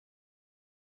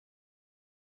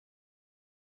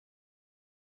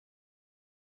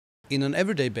In an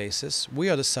everyday basis, we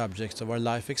are the subjects of our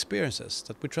life experiences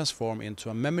that we transform into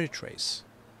a memory trace,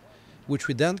 which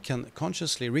we then can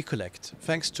consciously recollect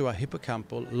thanks to our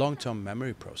hippocampal long-term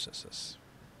memory processes.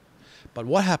 But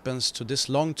what happens to these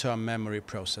long-term memory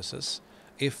processes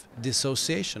if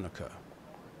dissociation occurs?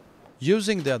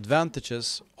 Using the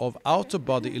advantages of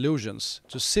out-of-body illusions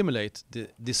to simulate the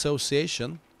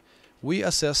dissociation, we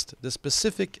assessed the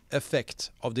specific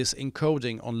effect of this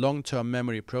encoding on long-term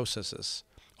memory processes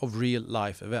of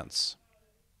real-life events.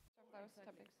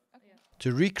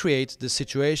 To recreate the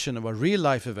situation of a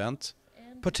real-life event,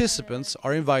 participants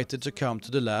are invited to come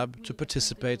to the lab to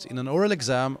participate in an oral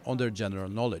exam on their general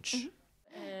knowledge.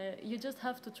 You just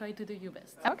have to try to do your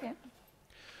best. Okay.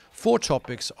 4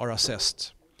 topics are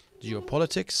assessed: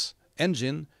 geopolitics,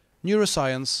 engine,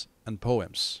 neuroscience and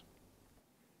poems.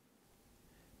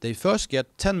 They first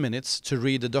get 10 minutes to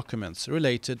read the documents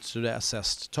related to the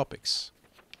assessed topics.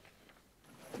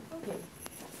 Okay,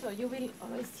 so you will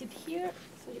always sit here,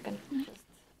 so you can just...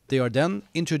 They are then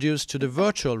introduced to the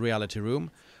virtual reality room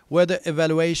where the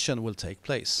evaluation will take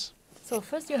place. So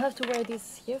first you have to wear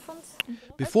these earphones.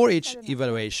 Before each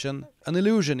evaluation, an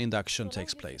illusion induction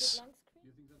takes place.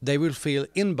 They will feel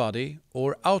in-body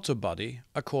or out-of-body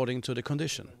according to the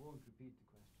condition.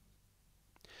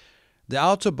 The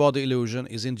out-of-body illusion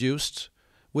is induced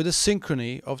with a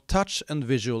synchrony of touch and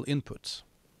visual input.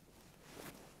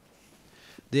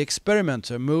 The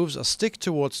experimenter moves a stick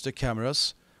towards the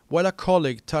cameras while a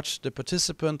colleague touches the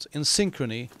participant in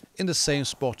synchrony in the same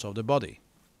spot of the body.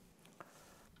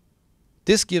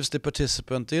 This gives the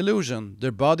participant the illusion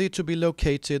their body to be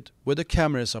located where the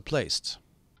cameras are placed.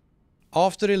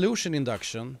 After illusion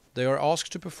induction, they are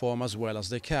asked to perform as well as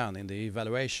they can in the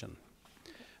evaluation.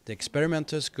 The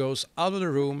experimenters goes out of the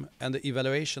room and the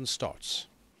evaluation starts.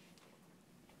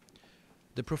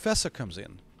 The professor comes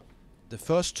in. The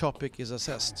first topic is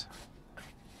assessed.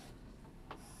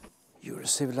 You're a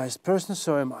civilized person,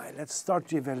 so am I. Let's start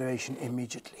the evaluation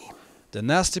immediately. The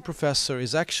nasty professor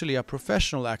is actually a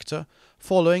professional actor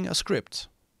following a script.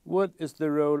 What is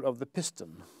the role of the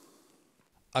piston?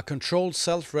 A controlled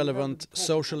self-relevant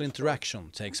social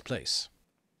interaction takes place.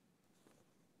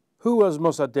 Who was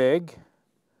Mossadegh,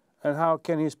 and how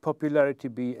can his popularity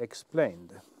be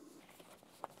explained?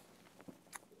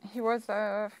 He was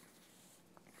a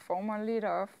former leader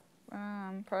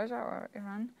of Persia or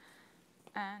Iran.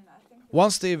 And I think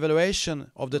Once the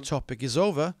evaluation of the topic is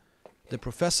over, the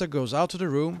professor goes out of the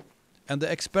room and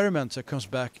the experimenter comes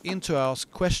back in to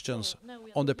ask questions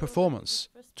on the performance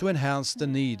to enhance the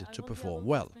need to perform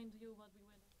well.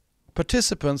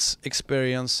 Participants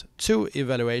experience 2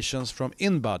 evaluations from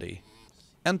in-body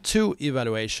and 2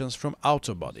 evaluations from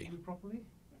out-of-body.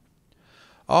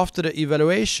 After the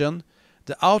evaluation,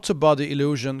 the out-of-body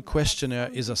illusion questionnaire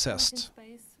is assessed.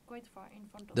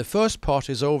 The first part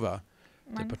is over.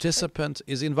 The participant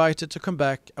is invited to come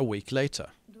back a week later.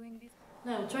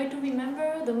 Now try to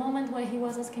remember the moment where he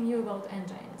was asking you about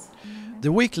engines.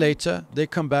 The week later, they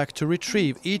come back to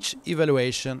retrieve each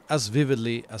evaluation as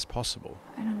vividly as possible.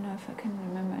 I don't know if I can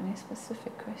remember any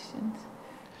specific questions.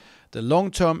 The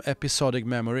long-term episodic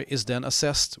memory is then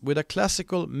assessed with a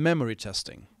classical memory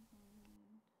testing.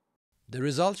 The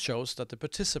result shows that the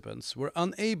participants were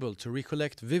unable to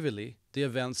recollect vividly the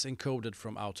events encoded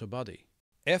from out-of-body.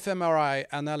 fMRI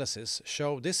analysis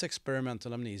show this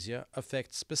experimental amnesia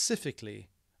affects specifically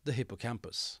the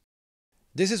hippocampus.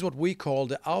 This is what we call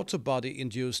the out-of-body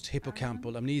induced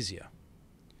hippocampal amnesia.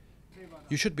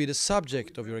 You should be the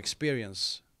subject of your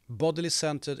experience, bodily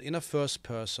centered in a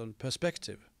first-person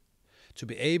perspective, to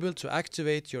be able to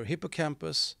activate your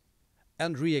hippocampus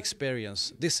and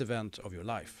re-experience this event of your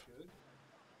life.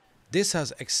 This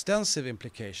has extensive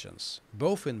implications,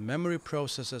 both in memory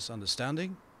processes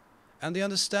understanding and the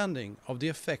understanding of the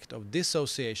effect of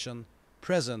dissociation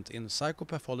present in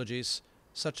psychopathologies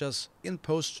such as in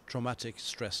post-traumatic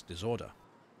stress disorder.